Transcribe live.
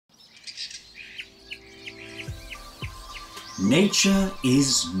Nature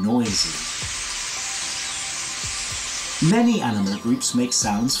is noisy. Many animal groups make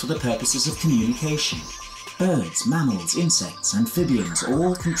sounds for the purposes of communication. Birds, mammals, insects, amphibians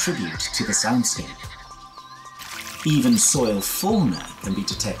all contribute to the soundscape. Even soil fauna can be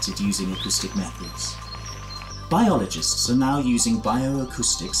detected using acoustic methods. Biologists are now using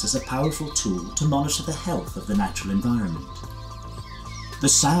bioacoustics as a powerful tool to monitor the health of the natural environment. The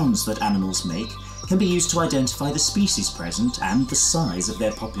sounds that animals make can be used to identify the species present and the size of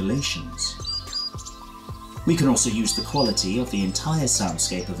their populations. We can also use the quality of the entire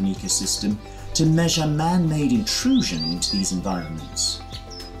soundscape of an ecosystem to measure man-made intrusion into these environments.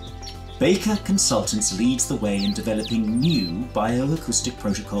 Baker Consultants leads the way in developing new bioacoustic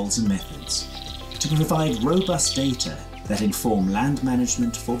protocols and methods to provide robust data that inform land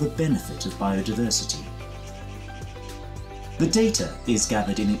management for the benefit of biodiversity. The data is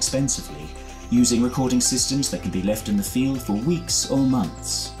gathered inexpensively using recording systems that can be left in the field for weeks or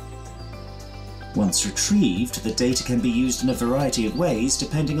months. Once retrieved, the data can be used in a variety of ways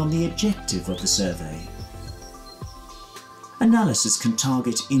depending on the objective of the survey. Analysis can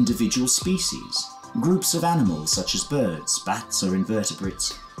target individual species, groups of animals such as birds, bats or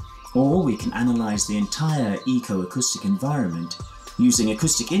invertebrates, or we can analyse the entire ecoacoustic environment using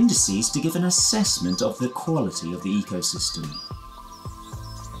acoustic indices to give an assessment of the quality of the ecosystem.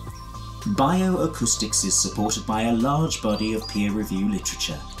 Bioacoustics is supported by a large body of peer review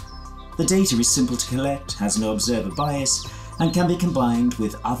literature. The data is simple to collect, has no observer bias, and can be combined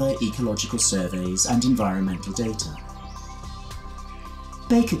with other ecological surveys and environmental data.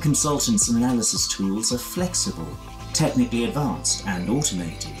 Baker Consultants' analysis tools are flexible, technically advanced, and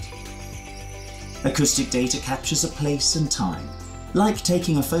automated. Acoustic data captures a place and time, like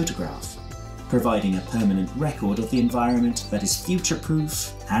taking a photograph, providing a permanent record of the environment that is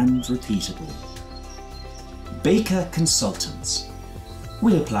future-proof and repeatable. Baker Consultants.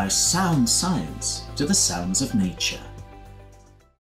 We apply sound science to the sounds of nature.